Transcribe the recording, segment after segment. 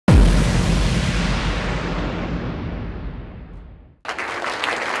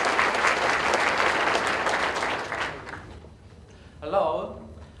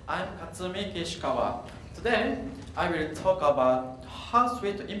Katsumi Kishikawa. Today, I will talk about how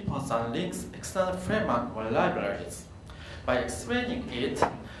Swift imports and links external framework or libraries. By explaining it,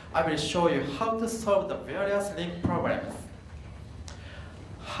 I will show you how to solve the various link problems.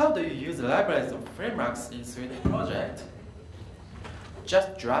 How do you use libraries or frameworks in Swift project?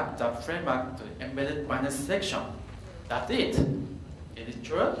 Just drag the framework to the embedded binary section. That's it. Is it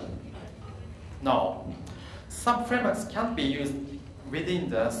true? No. Some frameworks can't be used within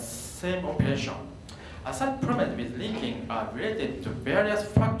the same operation. Aside problems with linking are related to various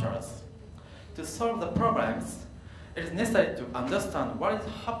factors. To solve the problems, it is necessary to understand what is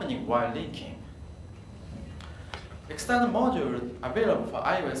happening while linking. External modules available for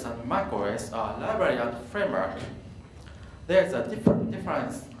iOS and macOS are library and framework. There's a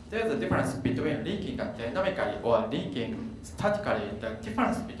difference between linking dynamically or linking statically. The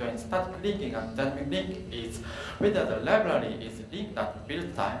difference between static linking and dynamic linking is whether the library is linked at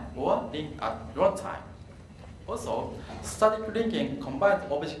build time or linked at runtime. Also, static linking combines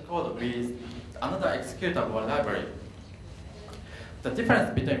object code with another executable library. The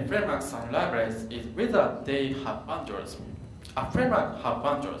difference between frameworks and libraries is whether they have bundles. A framework has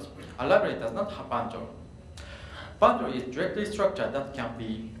bundles. A library does not have bundles. Bundle is directly structured that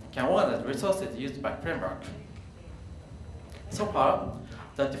can organize resources used by framework. So far,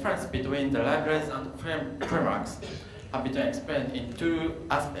 the difference between the libraries and frameworks have been explained in two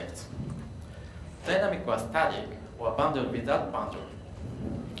aspects: dynamic or static, or bundle without bundle.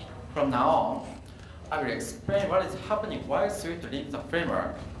 From now on, I will explain what is happening while Swift links a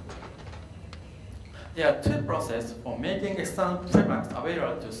framework. There are two processes for making external frameworks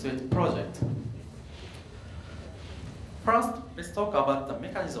available to Swift project. First, let's talk about the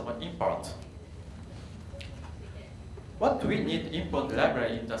mechanism of import. What do we need to import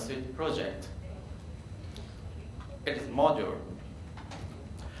library in the Swift project? It is module.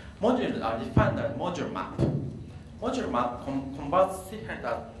 Modules are defined as module map. Module map converts C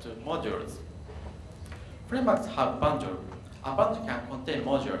header to modules. Frameworks have bundle. A bundle can contain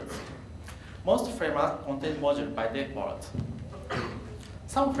modules. Most frameworks contain modules by default.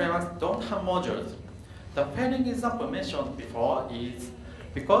 Some frameworks don't have modules. The failing example mentioned before is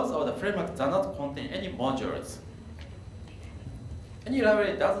because of the framework does not contain any modules. Any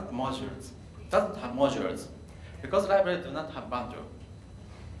library doesn't have modules because libraries do not have bundle.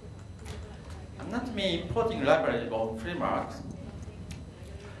 I'm not importing library or frameworks.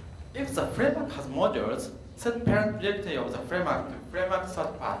 If the framework has modules, set parent directory of the framework to framework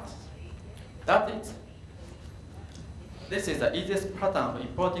third path. That's it. This is the easiest pattern of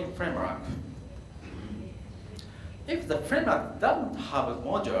importing framework. If the framework doesn't have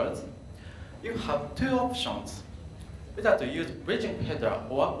modules, you have two options: whether to use bridging header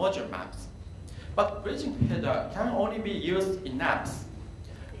or module maps. But bridging header can only be used in apps.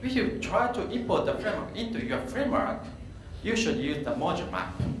 If you try to import the framework into your framework, you should use the module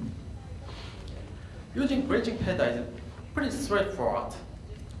map. Using bridging header is pretty straightforward.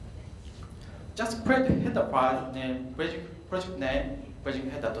 Just create a header file named project name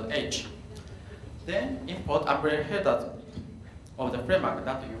bridgingheader.h. Then import umbrella headers of the framework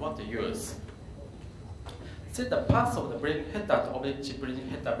that you want to use. Set the path of the bridging header to object bridging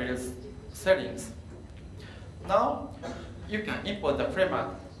header various settings. Now, you can import the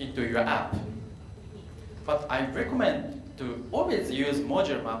framework into your app. But I recommend to always use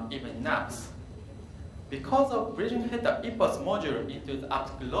module map even in apps. Because of bridging header imports module into the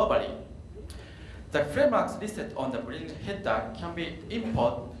app globally, the frameworks listed on the bridging header can be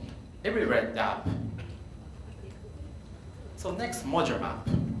imported everywhere in the app. So next, module map.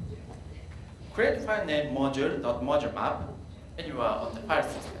 Create file name module.modulemap anywhere on the file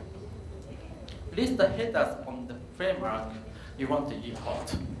system. List the headers on the framework you want to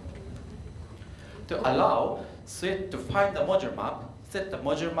import. To allow Swift to find the module map, set the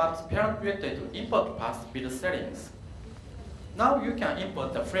module map's parent directory to import path with settings. Now you can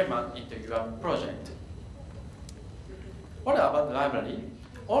import the framework into your project. What about the library?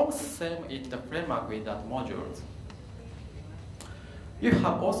 Almost the same in the framework without modules. You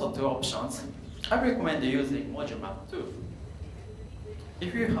have also two options. I recommend using module map too.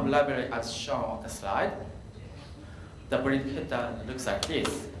 If you have library as shown on the slide, the bridge header looks like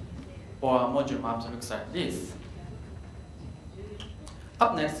this, or module maps looks like this.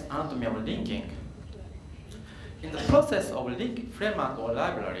 Up next, anatomy of linking. In the process of linking framework or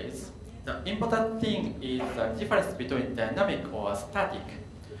libraries, the important thing is the difference between dynamic or static.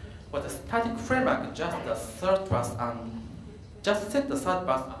 For the static framework, just set the third path and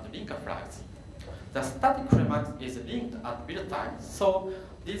linker flags. The static framework is linked at build time, so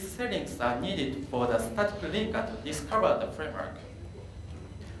these settings are needed for the static linker to discover the framework.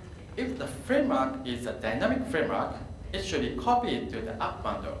 If the framework is a dynamic framework, it should be copied to the app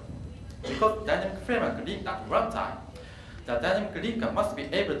bundle. Because dynamic framework link at runtime, the dynamic linker must be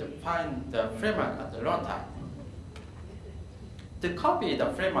able to find the framework at the runtime. To copy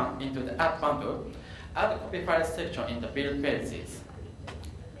the framework into the app bundle, add the copy file section in the build pages.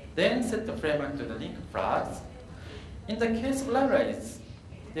 Then set the framework to the link flags. In the case of libraries,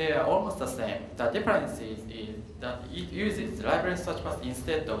 they are almost the same. The difference is that it uses the library search path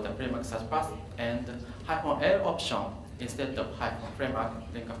instead of the framework search path and -L option instead of -framework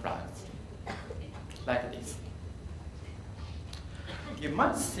linker flags. Like this. You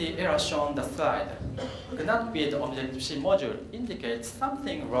might see error shown on the slide. Cannot build Objective-C module indicates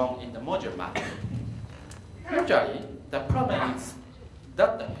something wrong in the module map. Usually, the problem is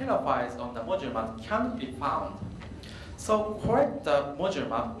that the header files on the module map can't be found. So correct the module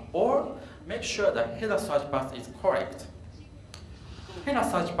map or make sure the header search path is correct. Header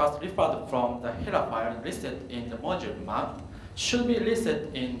search path referred from the header file listed in the module map should be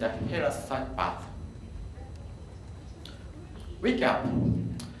listed in the header search path. Recap.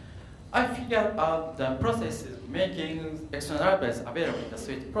 I figured out the process of making external libraries available in the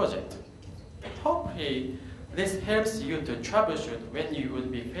Swift project. Hopefully, this helps you to troubleshoot when you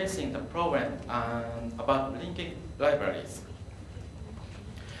would be facing the problem about linking libraries.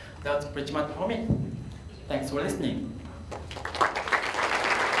 That's pretty much for me. Thanks for listening.